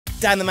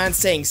Dan the Man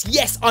Sings.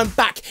 Yes, I'm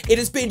back. It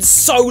has been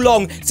so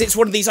long since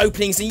one of these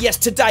openings, and yes,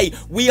 today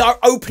we are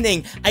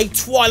opening a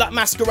Twilight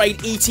Masquerade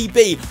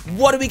ETB.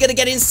 What are we going to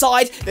get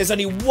inside? There's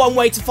only one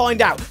way to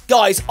find out.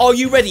 Guys, are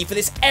you ready for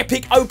this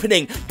epic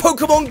opening?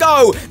 Pokemon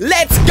Go!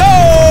 Let's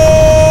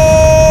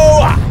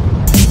go!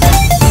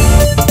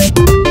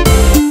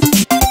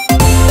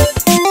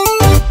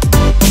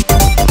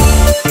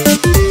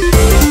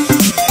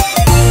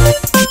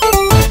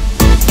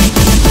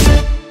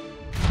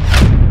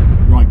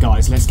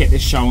 Guys, let's get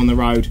this show on the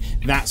road.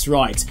 That's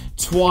right,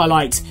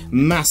 Twilight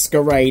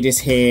Masquerade is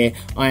here.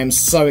 I am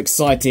so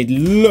excited.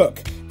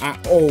 Look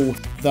at all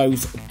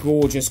those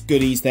gorgeous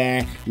goodies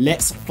there.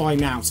 Let's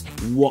find out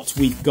what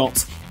we've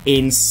got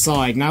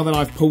inside. Now that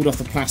I've pulled off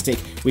the plastic,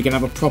 we can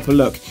have a proper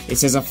look. It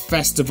says a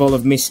festival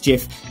of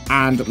mischief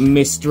and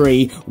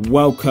mystery.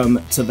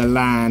 Welcome to the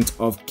land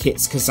of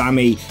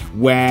Kitskazami,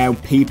 where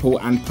people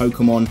and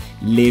Pokemon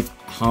live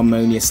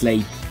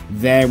harmoniously.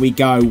 There we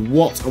go.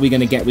 What are we going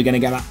to get? We're going to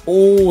get that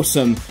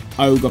awesome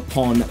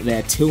Ogerpon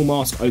there,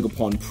 Tilmask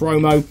Ogerpon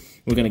promo.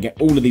 We're going to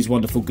get all of these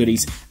wonderful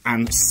goodies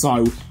and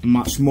so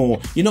much more.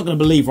 You're not going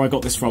to believe where I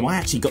got this from. I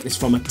actually got this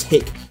from a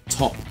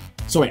TikTok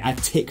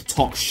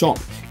shop.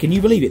 Can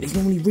you believe it? They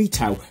normally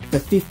retail for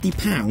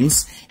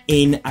 £50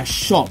 in a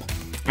shop.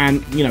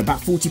 And, you know, about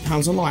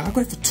 £40 online. I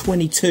got it for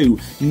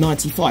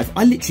 $22.95.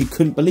 I literally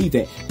couldn't believe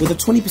it. With a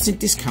 20%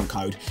 discount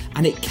code.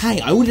 And it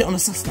came, I ordered it on a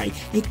Saturday.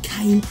 It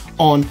came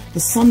on the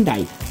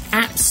Sunday.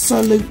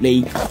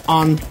 Absolutely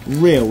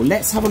unreal.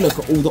 Let's have a look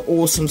at all the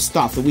awesome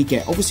stuff that we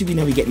get. Obviously, we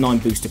know we get 9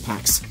 booster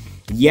packs.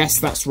 Yes,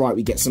 that's right.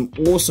 We get some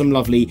awesome,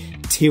 lovely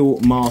teal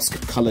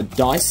mask coloured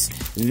dice.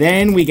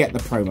 Then we get the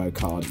promo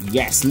card.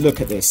 Yes, look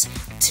at this.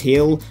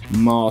 Teal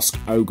mask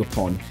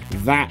Ogerpon.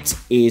 That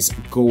is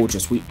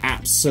gorgeous. We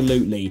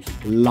absolutely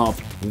love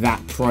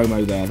that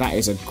promo there. That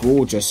is a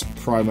gorgeous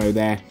promo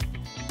there.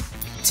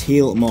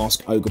 Teal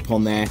mask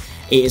Ogerpon there.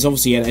 It is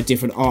obviously a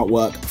different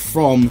artwork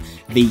from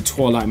the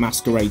Twilight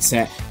Masquerade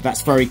set.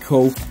 That's very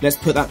cool. Let's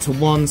put that to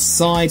one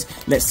side.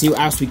 Let's see what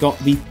else we got.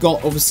 We've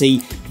got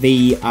obviously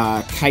the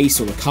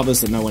case or the covers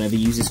that no one ever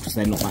uses because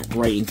they're not that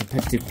great in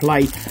competitive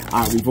play.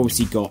 We've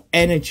obviously got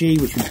energy,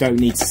 which we don't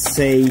need to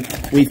see.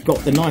 We've got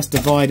the nice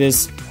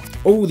dividers.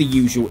 All the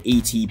usual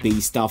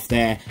ETB stuff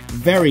there.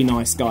 Very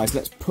nice, guys.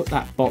 Let's put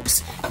that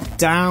box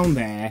down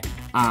there.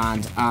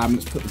 And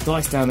let's put the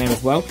dice down there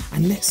as well.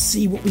 And let's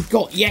see what we've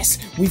got. Yes,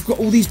 we've got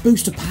all these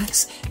booster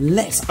packs.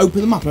 Let's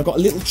open them up. And I've got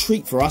a little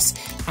treat for us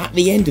at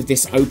the end of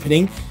this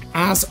opening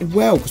as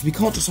well. Because we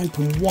can't just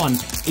open one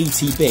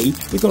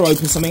ETB. We've got to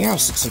open something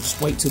else. So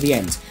just wait till the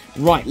end.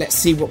 Right, let's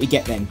see what we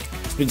get then.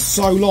 It's been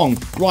so long.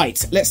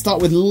 Right, let's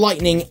start with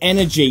Lightning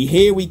Energy.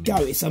 Here we go.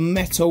 It's a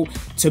metal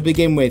to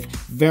begin with.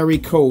 Very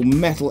cool.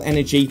 Metal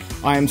Energy.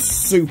 I am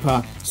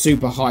super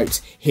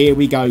hyped. Here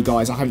we go,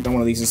 guys. I haven't done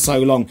one of these in so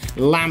long.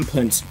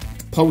 Lampant,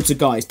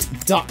 Poltergeist,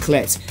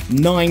 Ducklet,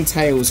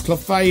 Ninetales,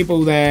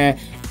 Clefable there,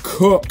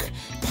 Cook,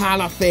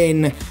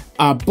 Palafin,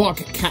 Bug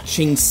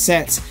Catching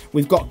Set.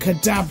 We've got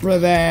Kadabra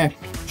there,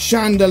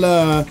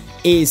 Chandelure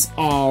is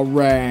our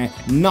rare.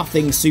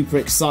 Nothing super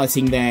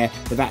exciting there,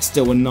 but that's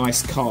still a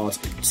nice card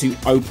to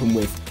open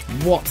with.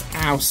 What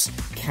else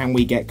can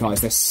we get, guys?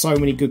 There's so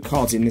many good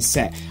cards in this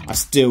set. I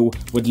still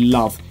would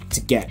love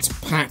to get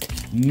pack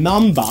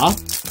number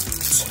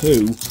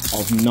 2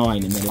 of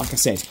 9. And then, like I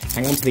said,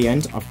 hang on to the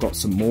end. I've got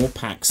some more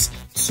packs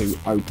to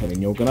open,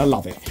 and you're going to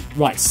love it.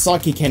 Right,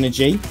 Psychic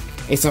Energy.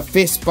 It's a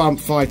fist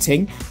bump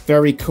fighting.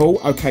 Very cool.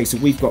 Okay, so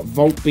we've got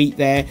Voltbeat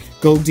there,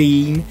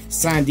 Goldeen,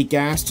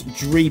 Sandygast,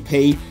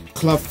 Dreepy,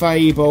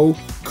 Clefable,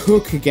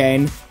 Cook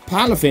again,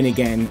 Palafin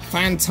again,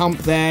 Phantump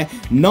there,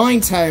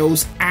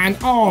 Ninetales, and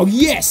oh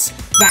yes,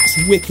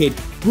 that's wicked.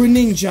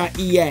 Greninja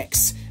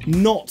EX,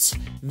 not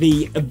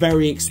the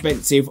very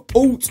expensive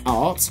alt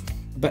art,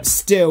 but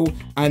still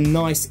a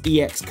nice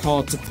EX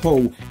card to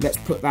pull. Let's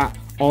put that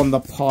on the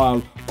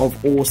pile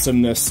of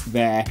awesomeness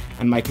there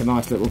and make a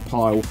nice little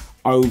pile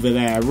over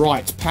there.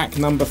 Right, pack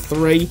number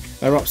 3.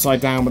 They're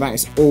upside down, but that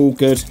is all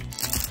good.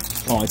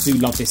 Oh, I do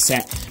love this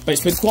set, but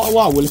it's been quite a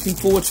while. We're looking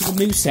forward to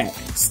the new set.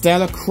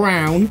 Stellar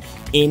Crown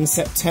in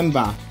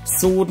September.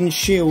 Sword and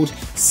Shield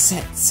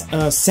set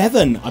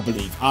 7, I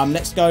believe.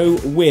 Let's go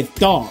with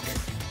Dark.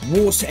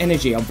 Water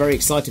Energy. I'm very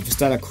excited for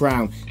Stellar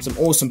Crown. Some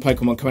awesome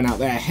Pokemon coming out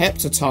there.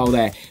 Heptatile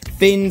there.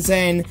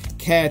 Finzen,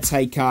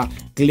 Caretaker,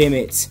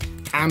 Glimmet,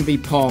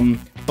 Ambipom,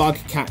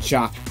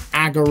 Bugcatcher,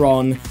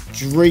 Aggron,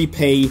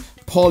 Dreepy,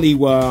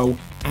 Poliwhirl,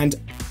 and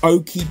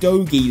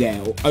Okidogi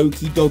there, or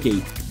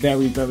Okidoggy.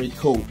 Very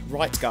cool.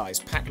 Right, guys,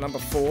 pack number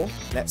 4.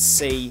 Let's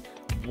see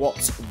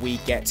what we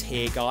get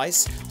here,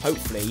 guys.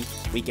 Hopefully,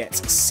 we get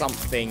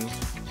something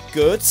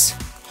good.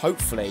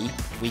 Hopefully,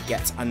 we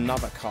get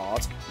another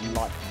card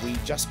like we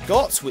just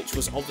got, which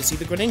was obviously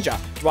the Greninja.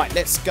 Right,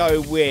 let's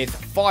go with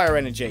Fire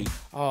Energy.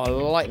 Oh,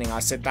 Lightning,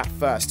 I said that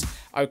first.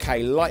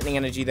 Okay, Lightning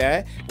Energy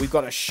there. We've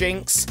got a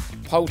Shinx,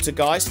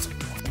 Poltergeist,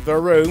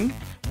 Varoom,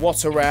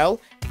 Waterell,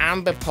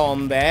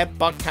 Ambipom there,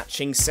 Bug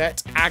Catching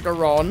Set,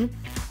 Aggron.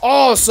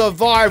 Oh,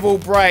 Survival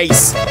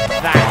Brace.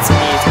 That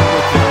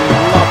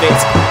is wicked. love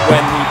it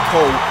when we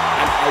pull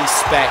an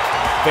A-Spec.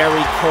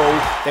 Very cool.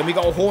 Then we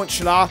got a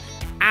Hauntula,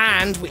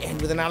 and we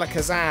end with an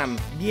Alakazam.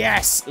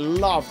 Yes,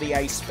 love the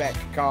A-Spec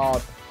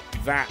card.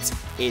 That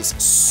is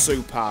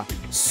super,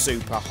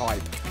 super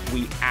hype.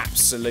 We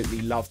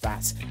absolutely love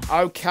that.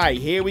 Okay,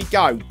 here we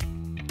go.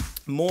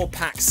 More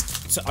packs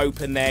to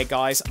open there,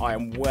 guys. I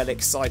am well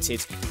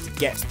excited to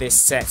get this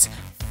set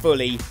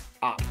fully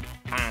up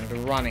and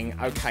running.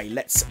 Okay,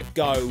 let's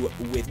go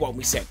with what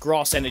we set.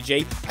 Grass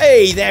Energy.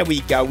 Hey, there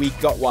we go. We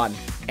got one.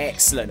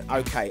 Excellent.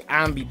 Okay,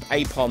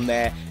 Apom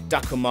there.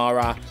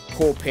 Duckamara,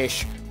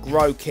 Corpish,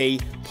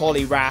 Groki,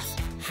 Poliwrath,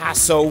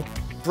 Hassel,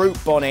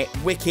 Brute Bonnet,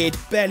 Wicked,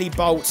 Belly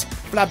Bolt,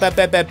 blah blah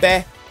blah blah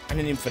blah, and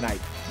an Infinite.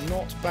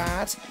 Not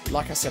bad.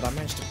 Like I said, I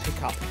managed to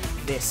pick up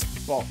this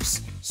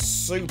box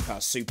super,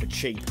 super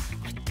cheap.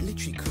 I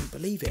literally couldn't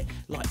believe it.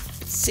 Like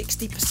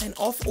 60%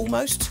 off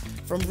almost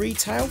from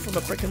retail, from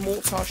a brick and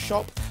mortar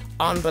shop.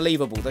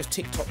 Unbelievable. Those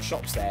TikTok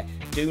shops there,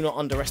 do not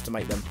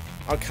underestimate them.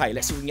 Okay,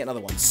 let's see if we can get another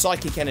one.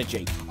 Psychic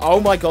Energy. Oh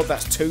my god,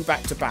 that's 2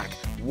 back to back.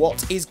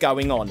 What is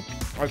going on?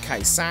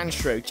 Okay,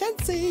 Sandshrew,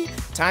 Chansey,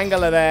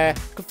 Tangela there,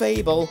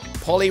 Clefable,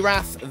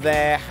 Poliwrath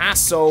there,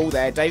 Hassel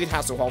there, David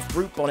Hasselhoff,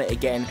 Brute Bonnet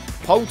again,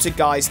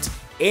 Poltergeist,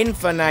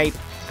 Infernape,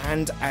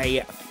 and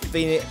a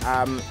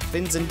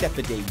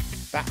Finzendepedy.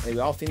 There we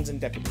are,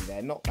 Finzendepedy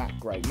there, not that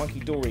great. Monkey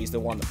Dory is the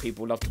one that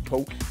people love to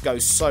pull.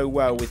 Goes so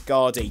well with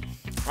Guardy.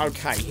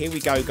 Okay, here we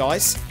go,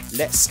 guys.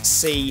 Let's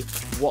see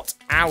what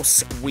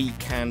else we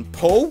can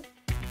pull.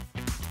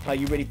 Are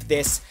you ready for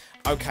this?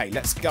 Okay,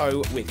 let's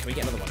go with... Can we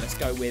get another one? Let's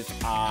go with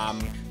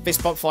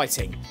Fist Bump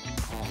Fighting.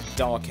 Oh,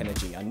 Dark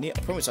Energy. I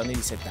promise I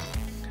nearly said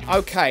that.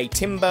 Okay,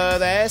 Timber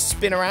there.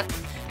 Spinarak.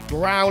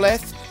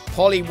 Growlithe.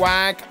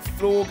 Poliwag.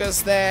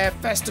 Florges there.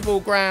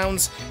 Festival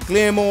Grounds.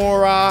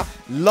 Glimora.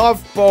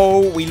 Love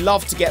Ball. We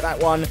love to get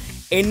that one.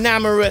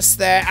 Enamorous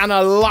there. And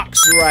a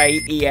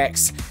Luxray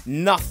EX.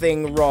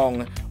 Nothing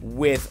wrong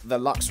with the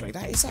Luxray.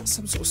 Is that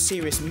some sort of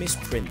serious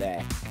misprint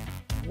there?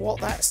 What?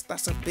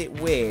 That's a bit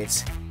weird.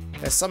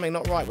 There's something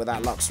not right with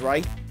that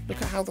Luxray.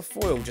 Look at how the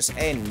foil just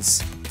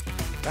ends.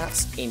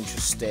 That's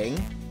interesting.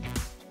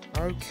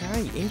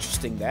 Okay,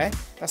 interesting there.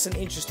 That's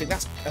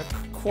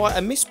quite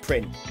a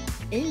misprint.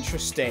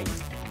 Interesting.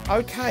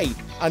 Okay,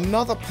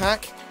 another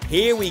pack.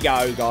 Here we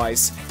go,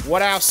 guys.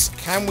 What else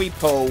can we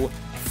pull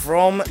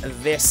from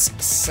this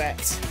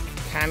set?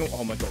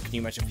 Oh my god, can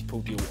you imagine if we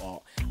pulled the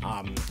alt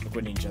art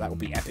Greninja? That would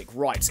be epic.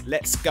 Right,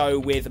 let's go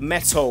with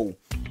Metal.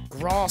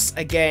 Grass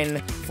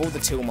again for the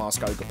Tilmask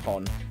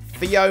Ogapon.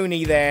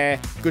 Fione there,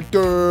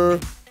 Gudurr,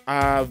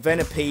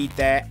 Venipede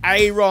there,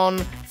 Aeron,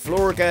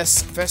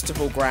 Florges,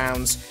 Festival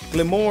Grounds,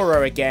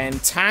 Glimora again,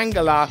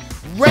 Tangela,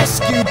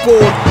 Rescue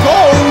Board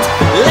Gold,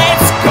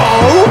 let's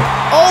go!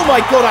 Oh my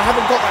god, I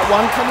haven't got that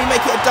one. Can we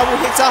make it a double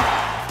hitter?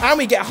 And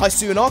we get a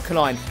Hisuian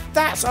Arcanine.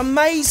 That's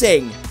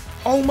amazing!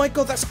 Oh my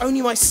god, that's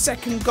only my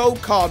second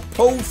gold card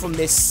pulled from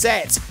this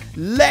set.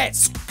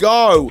 Let's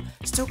go!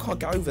 Still can't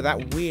get over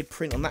that weird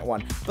print on that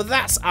one. But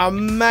that's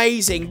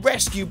amazing.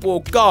 Rescue Ball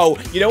Gold.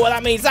 You know what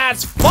that means?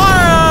 That's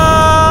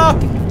fire!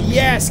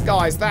 Yes,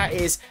 guys, that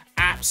is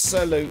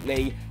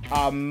absolutely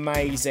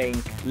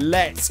amazing.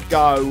 Let's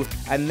go.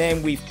 And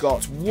then we've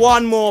got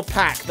one more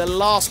pack. The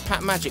last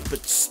pack magic.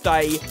 But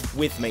stay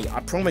with me. I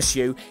promise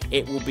you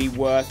it will be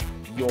worth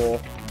your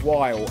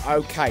while.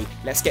 Okay,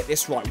 let's get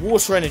this right.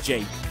 Water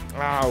Energy.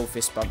 Oh,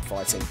 Fist Bump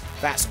Fighting.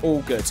 That's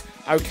all good.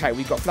 Okay,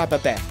 we've got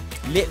Flabberbear,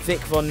 Litvik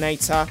Von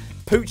Nater,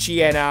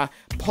 Poochyena,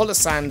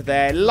 Polisand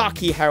there,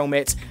 Lucky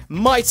Helmet,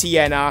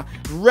 Mightyena,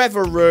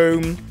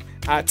 Reveroom,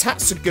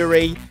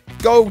 Tatsuguri,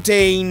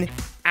 Goldeen,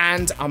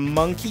 and a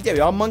Monkey. There we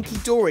are, Monkey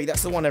Dory.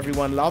 That's the one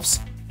everyone loves.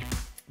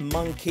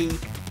 Monkey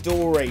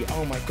Dory.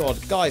 Oh my god.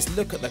 Guys,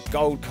 look at the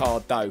gold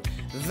card though.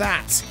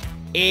 That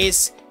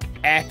is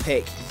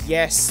epic.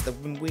 Yes, the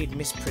weird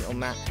misprint on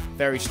that,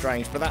 very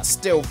strange, but that's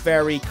still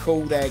very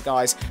cool there,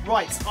 guys.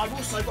 Right, I've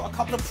also got a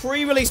couple of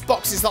pre-release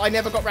boxes that I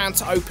never got round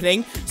to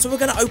opening, so we're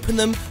going to open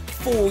them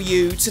for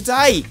you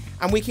today,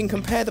 and we can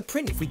compare the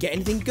print if we get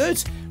anything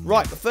good.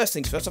 Right, but first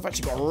things first, I've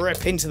actually got to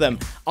rip into them.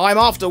 I'm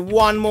after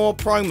one more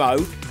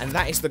promo, and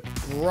that is the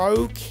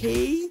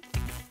Groki.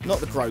 Not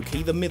the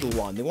Groki, the middle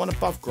one. The one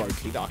above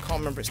Groki, that I can't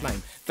remember its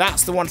name.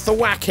 That's the one,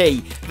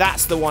 Thwacky.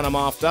 That's the one I'm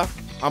after.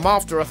 I'm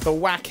after a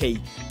Thwacky.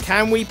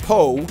 Can we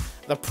pull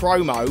the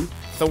promo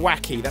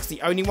Thwacky? That's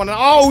the only one.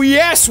 Oh,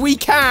 yes, we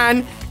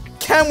can.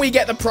 Can we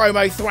get the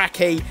promo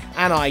Thwacky?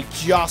 And I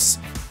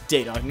just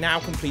did. I've now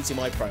completed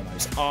my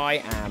promos.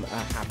 I am a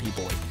happy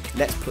boy.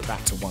 Let's put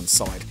that to one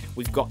side.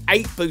 We've got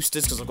 8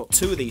 boosters because I've got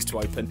 2 of these to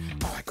open.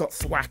 Oh, I got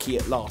Thwacky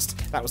at last.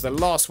 That was the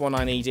last one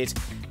I needed.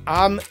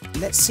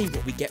 Let's see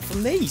what we get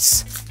from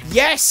these.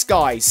 Yes,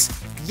 guys.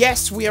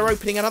 Yes, we are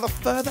opening another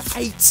further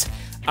 8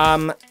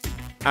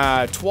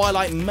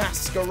 Twilight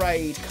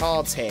Masquerade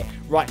cards here.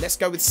 Right, let's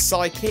go with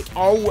Psychic.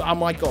 Oh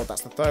my god,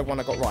 that's the 3rd one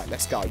I got right.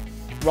 Let's go.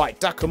 Right,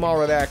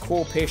 Duckamara there,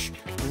 Corpish,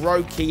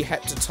 Groki,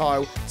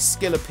 Heptatile,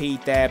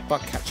 Skillipede there,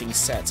 Bug-Catching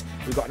Set.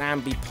 We've got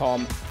an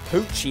Ambipom,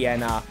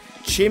 Poochyena,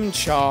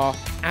 Chimchar,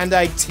 and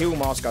a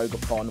Tilmask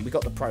Ogapon. We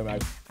got the promo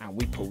out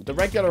and we pulled the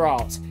regular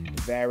art.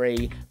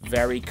 Very,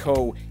 very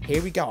cool.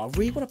 Here we go. I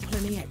really want to put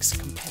an EX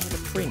compare the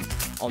print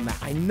on that.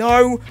 I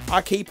know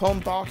I keep on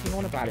barking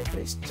on about it, but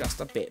it's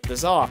just a bit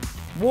bizarre.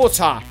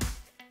 Water.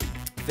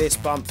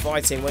 Fist bump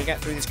fighting. We'll get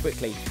through this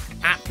quickly.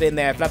 App in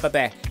there. Blah, blah,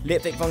 blah.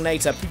 Lipstick von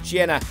Nater.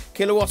 Puchiena.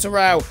 Kilowatt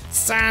Rail.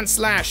 Sand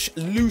Slash.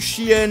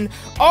 Lucian.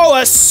 Oh,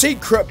 a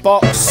secret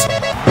box.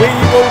 We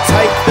will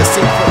take the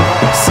secret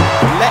box.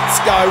 Let's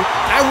go.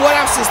 And what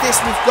else is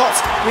this we've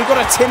got? We've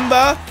got a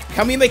Timber.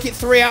 Can we make it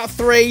 3 out of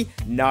 3?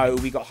 No,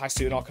 we got High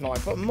Suit and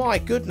Arcanine. But my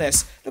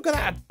goodness, look at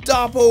that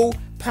double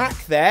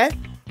pack there.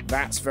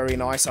 That's very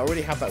nice. I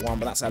already have that one,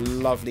 but that's a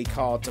lovely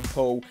card to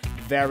pull.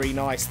 Very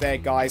nice there,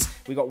 guys.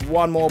 We got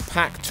one more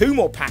pack, 2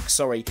 more packs,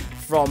 sorry,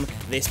 from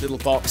this little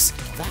box.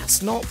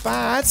 That's not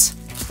bad.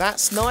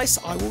 That's nice.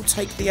 I will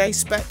take the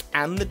A-Spec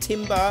and the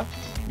Timber.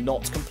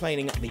 Not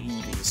complaining at the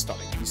Eevee is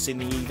stunning. You've seen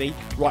the Eevee?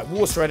 Right,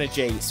 Water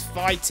Energy. It's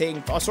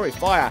fighting. Oh, sorry,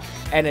 Fire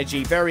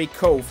Energy. Very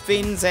cool.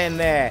 Fins in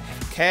there.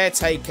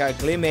 Caretaker,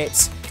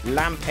 Glimmet,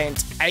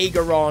 Lampent,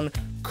 Aegeron,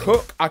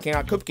 Cook,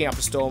 cooking up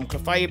a storm,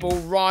 Clefable,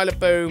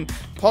 Rillaboom,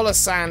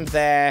 Polisand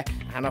there,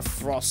 and a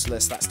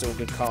Frostless. That's still a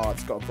good card.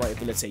 It's got a great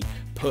ability.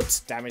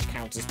 Puts damage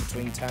counters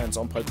between turns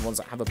on Pokemons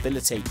that have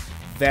ability.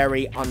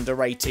 Very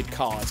underrated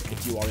card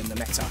if you are in the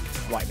meta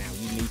right now.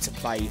 You need to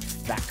play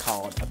that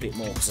card a bit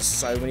more because there's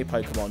so many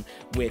Pokemon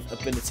with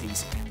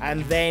abilities.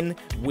 And then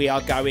we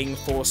are going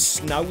for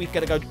Snow. We've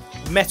got to go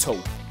Metal.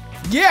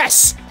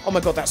 Yes! Oh my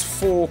god, that's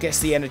 4 gets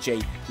the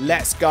energy.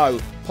 Let's go.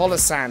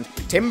 Polisand,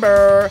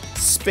 Timber,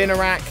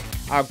 Spinarak,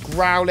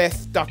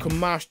 Growlithe,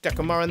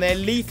 Duckamur, and there.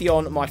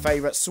 Leafeon, my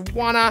favourite.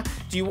 Swanna,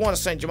 do you want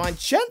to change your mind?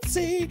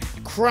 Chansey,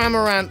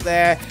 Cramorant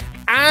there.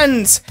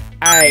 And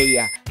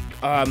a,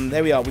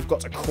 there we are. We've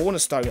got a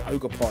Cornerstone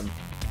Ogerpon.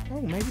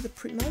 Oh, maybe the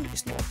print, no,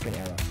 it's not a print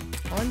error.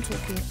 I'm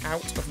talking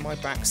out of my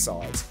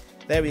backside.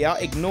 There we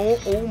are. Ignore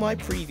all my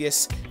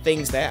previous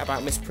things there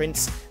about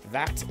misprints.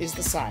 That is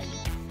the same.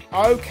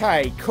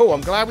 Okay, cool.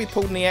 I'm glad we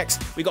pulled an EX.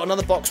 We got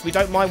another box. We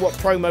don't mind what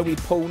promo we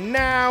pull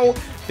now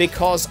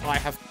because I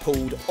have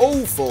pulled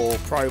all 4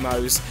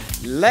 promos.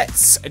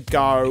 Let's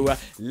go.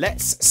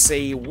 Let's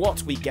see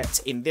what we get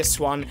in this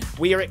one.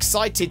 We are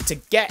excited to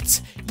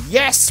get...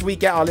 Yes, we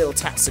get our little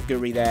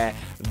Tatsugiri there.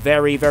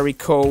 Very, very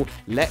cool.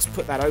 Let's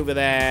put that over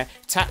there.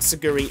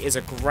 Tatsugiri is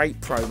a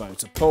great promo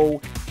to pull.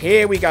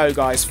 Here we go,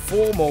 guys.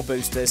 4 more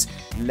boosters.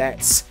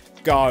 Let's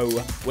go.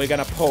 We're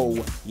going to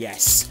pull.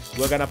 Yes,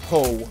 we're going to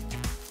pull...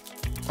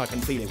 I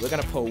can feel it. We're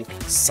going to pull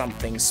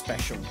something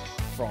special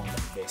from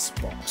this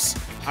box.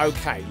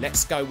 Okay,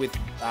 let's go with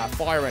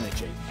Fire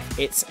Energy.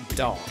 It's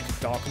Dark.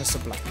 Darkness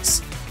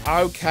Ablaze.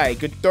 Okay,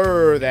 good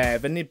there.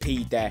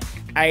 Venipede there.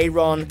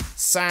 Aeron,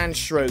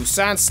 Sandshrew,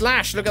 Sand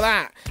Slash. Look at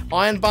that.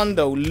 Iron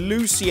Bundle.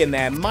 Lucian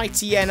there.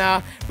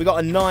 Mightyena. We got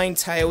a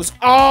Ninetales.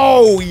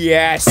 Oh,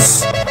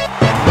 yes.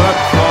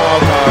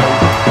 Macargo.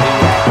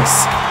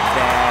 Yes.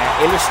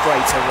 There.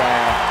 Illustrator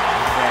Rare.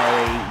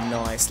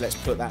 Let's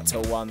put that to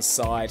one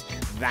side.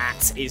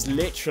 That is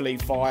literally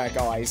fire,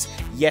 guys.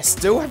 Yes,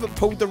 still haven't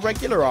pulled the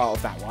regular art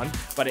of that one,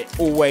 but it's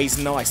always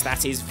nice.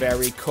 That is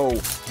very cool.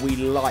 We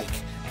like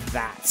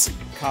that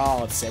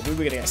card. So we were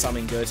going to get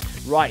something good.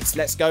 Right,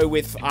 let's go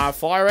with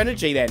Fire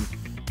Energy then.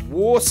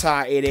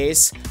 Water it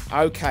is.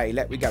 Okay,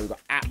 let we go. We've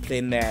got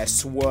Applin there,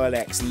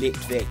 Swirlex,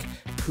 Litvick,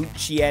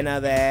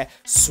 Puchiena there,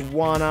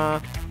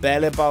 Swanna,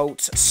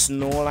 Bellibolt,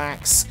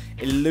 Snorlax,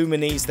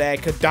 Illumines there,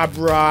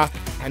 Kadabra,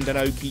 and an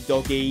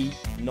Okie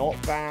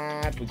Not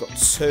bad. We've got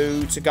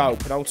 2 to go.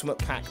 Penultimate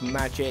pack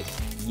Magic.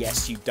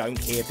 Yes, you don't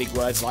hear big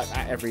words like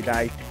that every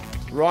day.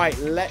 Right,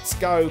 let's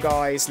go,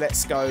 guys.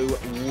 Let's go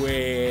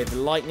with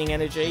Lightning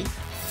Energy.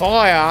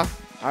 Fire.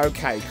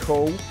 Okay,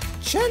 cool.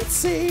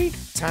 Chansey,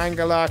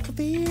 Tangela,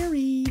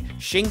 Clefairy,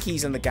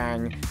 Shinkies and the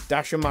gang,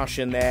 Dashamush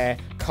in there,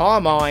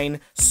 Carmine,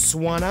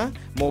 Swanna,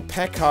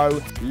 Morpeko,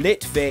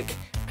 Litvick,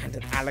 and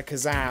an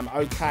Alakazam.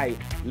 Okay,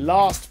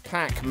 last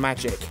pack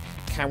Magic.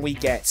 Can we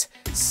get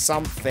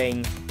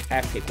something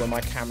epic when my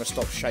camera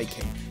stops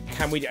shaking?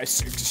 Can we...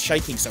 It's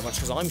shaking so much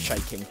because I'm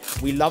shaking.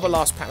 We love a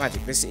last pack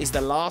Magic. This is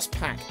the last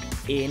pack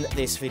in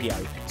this video.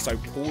 So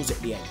pause at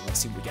the end. Let's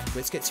see what we get.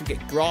 Let's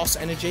get Grass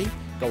Energy.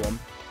 Go on.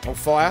 On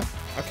Fire.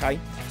 Okay.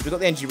 We got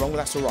the energy wrong, but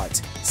that's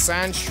alright.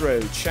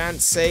 Sandshrew,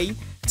 Chansey,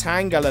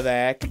 Tangela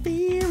there,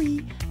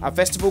 Kabiri.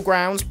 Festival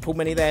Grounds, pull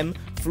many of them.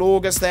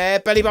 Florgus there,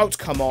 Bellibolt,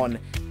 come on.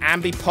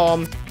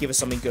 Ambipom, give us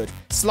something good.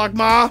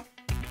 Slugma.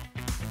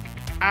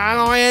 And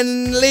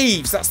Iron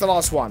Leaves. That's the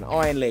last one.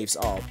 Iron Leaves.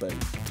 Oh, boom.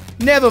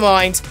 Never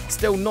mind.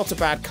 Still not a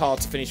bad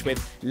card to finish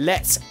with.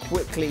 Let's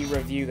quickly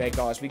review there,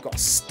 guys. We've got a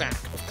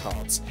stack of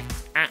cards.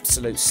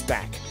 Absolute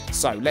stack.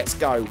 So let's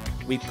go.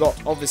 We've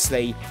got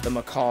obviously the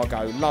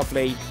Macargo.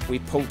 Lovely. We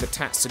pulled the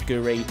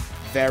Tatsugiri.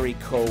 Very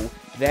cool.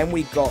 Then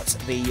we got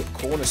the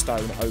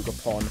Cornerstone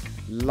Ogerpon.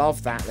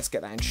 Love that. Let's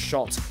get that in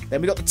shot.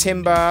 Then we got the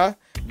Timber.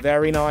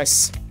 Very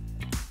nice.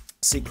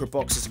 Secret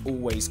box is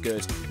always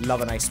good.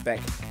 Love an A-Spec.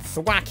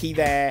 Thwacky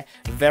there.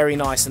 Very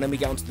nice. And then we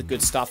get onto the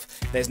good stuff.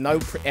 There's no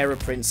error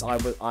prints.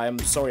 I am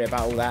sorry about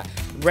all that.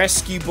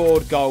 Rescue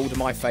Board Gold,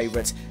 my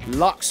favourite.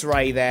 Lux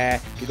Ray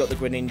there. We've got the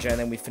Greninja, and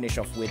then we finish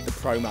off with the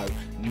promo.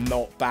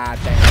 Not bad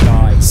there,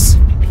 guys.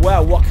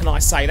 Well, what can I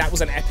say? That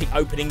was an epic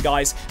opening,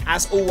 guys.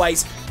 As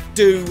always,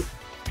 do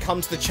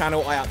come to the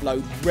channel. I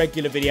upload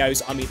regular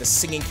videos. I'm either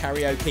singing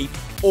karaoke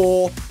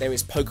or there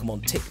is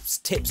Pokemon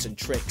tips and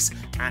tricks,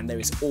 and there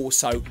is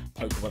also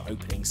Pokemon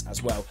openings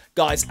as well.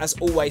 Guys, as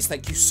always,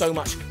 thank you so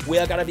much. We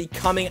are going to be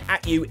coming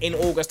at you in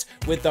August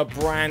with the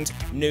brand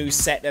new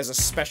set. There's a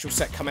special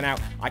set coming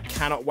out. I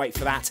cannot wait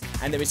for that.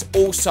 And there is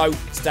also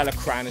Stellar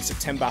Crown in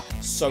September.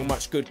 So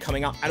much good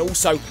coming up. And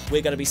also,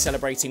 we're going to be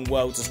celebrating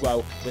Worlds as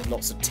well with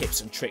lots of tips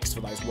and tricks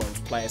for those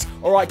Worlds players.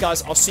 Alright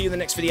guys, I'll see you in the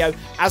next video.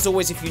 As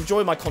always, if you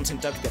enjoy my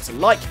content, don't forget to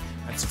like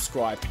and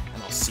subscribe,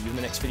 and I'll see you in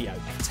the next video.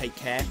 Take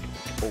care,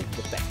 all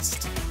the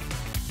best.